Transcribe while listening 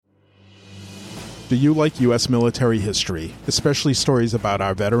Do you like U.S. military history, especially stories about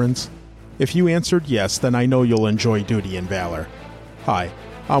our veterans? If you answered yes, then I know you'll enjoy Duty and Valor. Hi,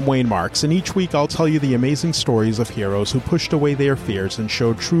 I'm Wayne Marks, and each week I'll tell you the amazing stories of heroes who pushed away their fears and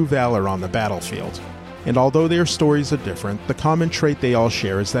showed true valor on the battlefield. And although their stories are different, the common trait they all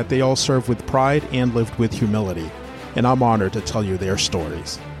share is that they all served with pride and lived with humility. And I'm honored to tell you their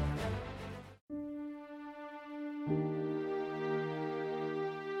stories.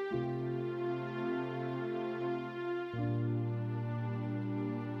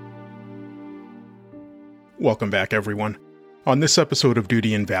 Welcome back, everyone. On this episode of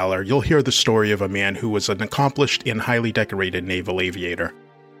Duty and Valor, you'll hear the story of a man who was an accomplished and highly decorated naval aviator.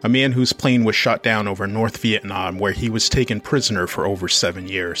 A man whose plane was shot down over North Vietnam, where he was taken prisoner for over 7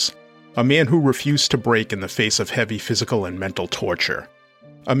 years. A man who refused to break in the face of heavy physical and mental torture.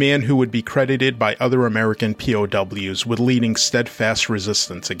 A man who would be credited by other American POWs with leading steadfast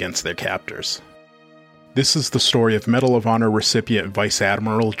resistance against their captors. This is the story of Medal of Honor recipient Vice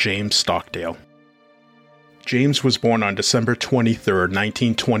Admiral James Stockdale. James was born on December 23,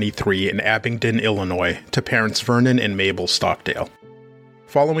 1923 in Abingdon, Illinois, to parents Vernon and Mabel Stockdale.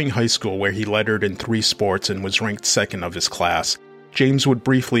 Following high school, where he lettered in 3 sports and was ranked second of his class, James would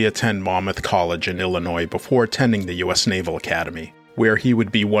briefly attend Monmouth College in Illinois before attending the U.S. Naval Academy, where he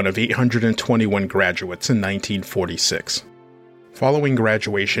would be one of 821 graduates in 1946. Following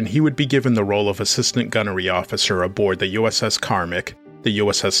graduation, he would be given the role of Assistant Gunnery Officer aboard the USS Carmack, the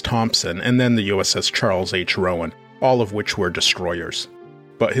USS Thompson, and then the USS Charles H. Rowan, all of which were destroyers.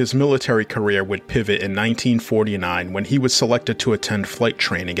 But his military career would pivot in 1949 when he was selected to attend flight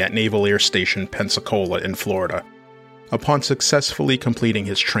training at Naval Air Station Pensacola in Florida. Upon successfully completing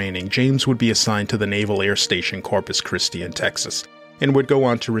his training, James would be assigned to the Naval Air Station Corpus Christi in Texas, and would go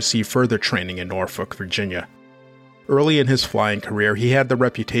on to receive further training in Norfolk, Virginia. Early in his flying career, he had the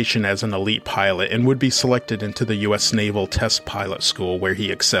reputation as an elite pilot and would be selected into the U.S. Naval Test Pilot School, where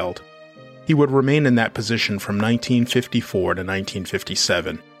he excelled. He would remain in that position from 1954 to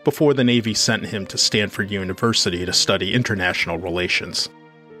 1957, before the Navy sent him to Stanford University to study international relations.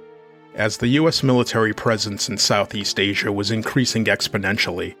 As the U.S. military presence in Southeast Asia was increasing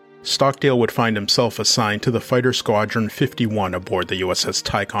exponentially, Stockdale would find himself assigned to the Fighter Squadron 51 aboard the USS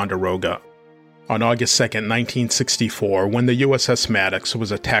Ticonderoga. On August 2, 1964, when the USS Maddox was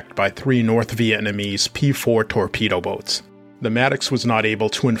attacked by 3 North Vietnamese P-4 torpedo boats. The Maddox was not able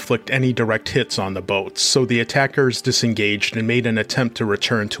to inflict any direct hits on the boats, so the attackers disengaged and made an attempt to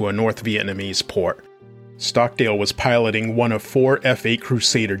return to a North Vietnamese port. Stockdale was piloting one of 4 F-8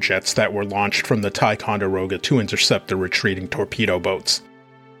 Crusader jets that were launched from the Ticonderoga to intercept the retreating torpedo boats.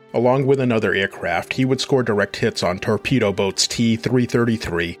 Along with another aircraft, he would score direct hits on torpedo boats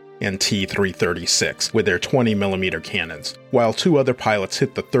T-333 and T-336 with their 20mm cannons, while 2 other pilots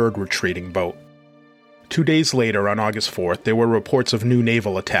hit the 3rd retreating boat. 2 days later, on August 4th, there were reports of new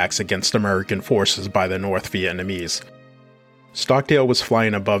naval attacks against American forces by the North Vietnamese. Stockdale was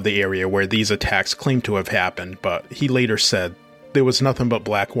flying above the area where these attacks claimed to have happened, but he later said, "There was nothing but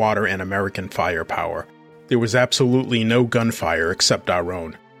black water and American firepower. There was absolutely no gunfire except our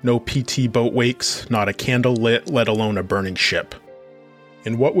own. No PT boat wakes, not a candle lit, let alone a burning ship."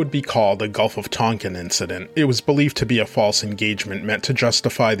 In what would be called the Gulf of Tonkin incident, it was believed to be a false engagement meant to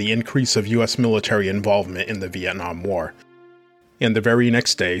justify the increase of U.S. military involvement in the Vietnam War. And the very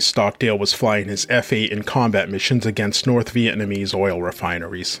next day, Stockdale was flying his F-8 in combat missions against North Vietnamese oil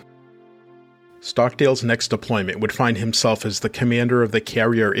refineries. Stockdale's next deployment would find himself as the commander of the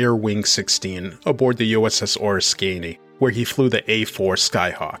carrier Air Wing 16 aboard the USS Oriskany, where he flew the A-4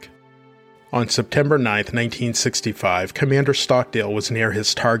 Skyhawk. On September 9, 1965, Commander Stockdale was near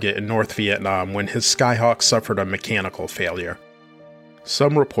his target in North Vietnam when his Skyhawk suffered a mechanical failure.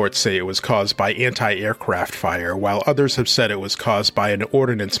 Some reports say it was caused by anti-aircraft fire, while others have said it was caused by an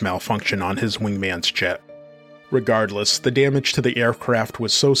ordnance malfunction on his wingman's jet. Regardless, the damage to the aircraft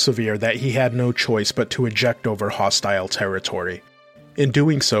was so severe that he had no choice but to eject over hostile territory. In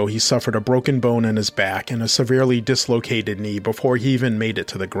doing so, he suffered a broken bone in his back and a severely dislocated knee before he even made it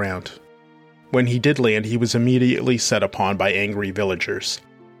to the ground. When he did land, he was immediately set upon by angry villagers.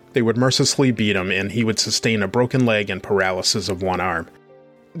 They would mercilessly beat him, and he would sustain a broken leg and paralysis of one arm.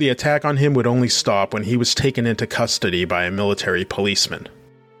 The attack on him would only stop when he was taken into custody by a military policeman.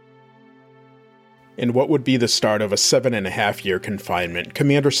 In what would be the start of a 7.5-year confinement,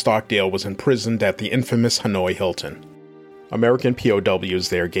 Commander Stockdale was imprisoned at the infamous Hanoi Hilton. American POWs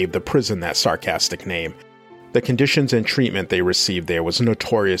there gave the prison that sarcastic name. The conditions and treatment they received there was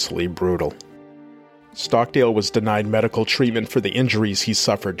notoriously brutal. Stockdale was denied medical treatment for the injuries he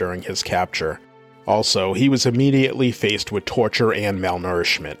suffered during his capture. Also, he was immediately faced with torture and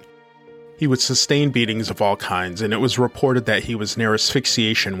malnourishment. He would sustain beatings of all kinds, and it was reported that he was near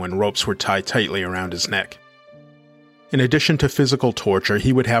asphyxiation when ropes were tied tightly around his neck. In addition to physical torture,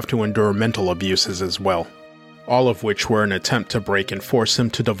 he would have to endure mental abuses as well, all of which were an attempt to break and force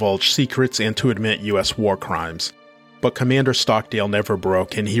him to divulge secrets and to admit U.S. war crimes. But Commander Stockdale never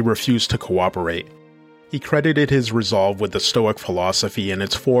broke, and he refused to cooperate. He credited his resolve with the Stoic philosophy and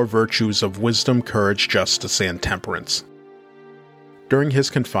its 4 virtues of wisdom, courage, justice, and temperance. During his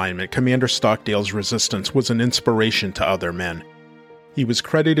confinement, Commander Stockdale's resistance was an inspiration to other men. He was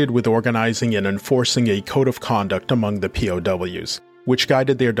credited with organizing and enforcing a code of conduct among the POWs, which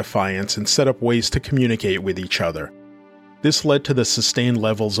guided their defiance and set up ways to communicate with each other. This led to the sustained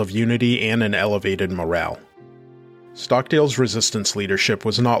levels of unity and an elevated morale. Stockdale's resistance leadership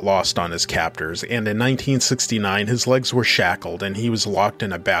was not lost on his captors, and in 1969 his legs were shackled and he was locked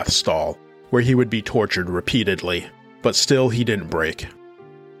in a bath stall, where he would be tortured repeatedly, but still he didn't break.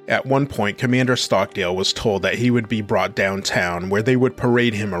 At one point, Commander Stockdale was told that he would be brought downtown where they would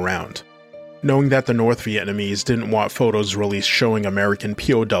parade him around. Knowing that the North Vietnamese didn't want photos released showing American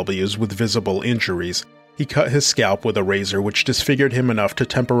POWs with visible injuries, he cut his scalp with a razor which disfigured him enough to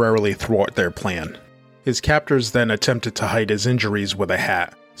temporarily thwart their plan. His captors then attempted to hide his injuries with a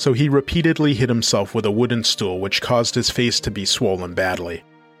hat, so he repeatedly hit himself with a wooden stool which caused his face to be swollen badly.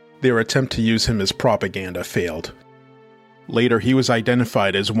 Their attempt to use him as propaganda failed. Later, he was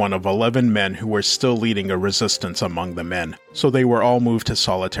identified as one of 11 men who were still leading a resistance among the men, so they were all moved to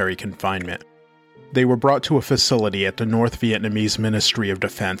solitary confinement. They were brought to a facility at the North Vietnamese Ministry of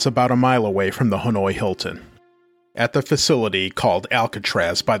Defense about a mile away from the Hanoi Hilton. At the facility, called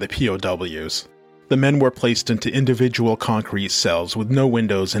Alcatraz by the POWs, the men were placed into individual concrete cells with no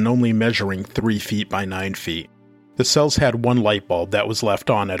windows and only measuring 3 feet by 9 feet. The cells had one light bulb that was left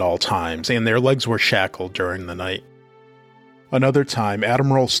on at all times, and their legs were shackled during the night. Another time,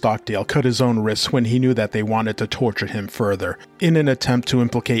 Admiral Stockdale cut his own wrists when he knew that they wanted to torture him further, in an attempt to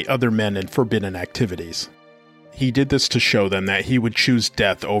implicate other men in forbidden activities. He did this to show them that he would choose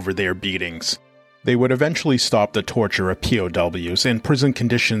death over their beatings. They would eventually stop the torture of POWs, and prison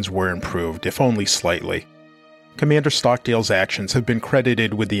conditions were improved, if only slightly. Commander Stockdale's actions have been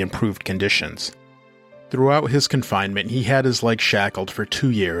credited with the improved conditions. Throughout his confinement, he had his legs shackled for 2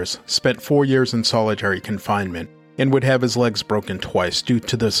 years, spent 4 years in solitary confinement, and would have his legs broken twice due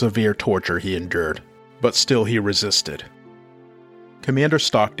to the severe torture he endured. But still he resisted. Commander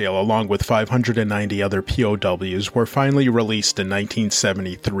Stockdale, along with 590 other POWs, were finally released in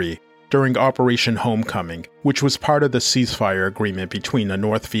 1973, during Operation Homecoming, which was part of the ceasefire agreement between the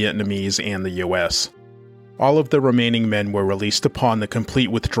North Vietnamese and the U.S. All of the remaining men were released upon the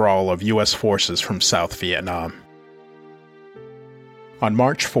complete withdrawal of U.S. forces from South Vietnam. On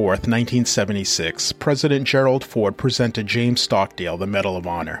March 4, 1976, President Gerald Ford presented James Stockdale the Medal of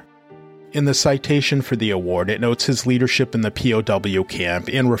Honor. In the citation for the award, it notes his leadership in the POW camp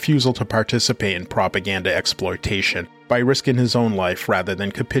and refusal to participate in propaganda exploitation by risking his own life rather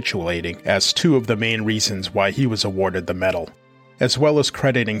than capitulating as 2 of the main reasons why he was awarded the medal, as well as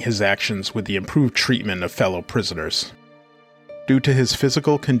crediting his actions with the improved treatment of fellow prisoners. Due to his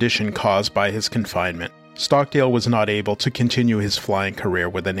physical condition caused by his confinement, Stockdale was not able to continue his flying career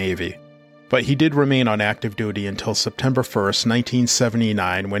with the Navy, but he did remain on active duty until September 1,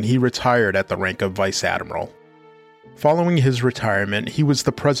 1979, when he retired at the rank of Vice Admiral. Following his retirement, he was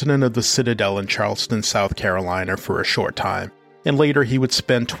the president of the Citadel in Charleston, South Carolina for a short time, and later he would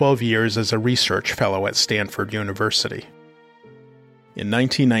spend 12 years as a research fellow at Stanford University. In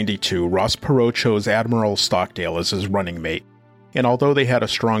 1992, Ross Perot chose Admiral Stockdale as his running mate, and although they had a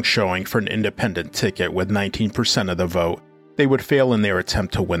strong showing for an independent ticket with 19% of the vote, they would fail in their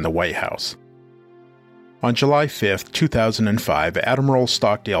attempt to win the White House. On July 5, 2005, Admiral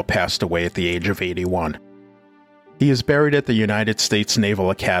Stockdale passed away at the age of 81. He is buried at the United States Naval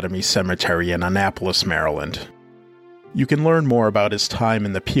Academy Cemetery in Annapolis, Maryland. You can learn more about his time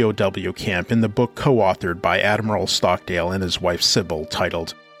in the POW camp in the book co-authored by Admiral Stockdale and his wife Sybil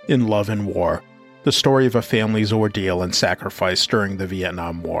titled In Love and War, the story of a family's ordeal and sacrifice during the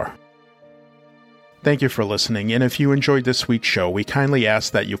Vietnam War. Thank you for listening, and if you enjoyed this week's show, we kindly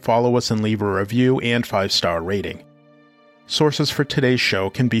ask that you follow us and leave a review and 5-star rating. Sources for today's show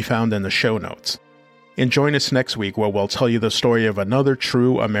can be found in the show notes. And join us next week where we'll tell you the story of another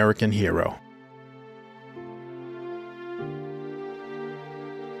true American hero.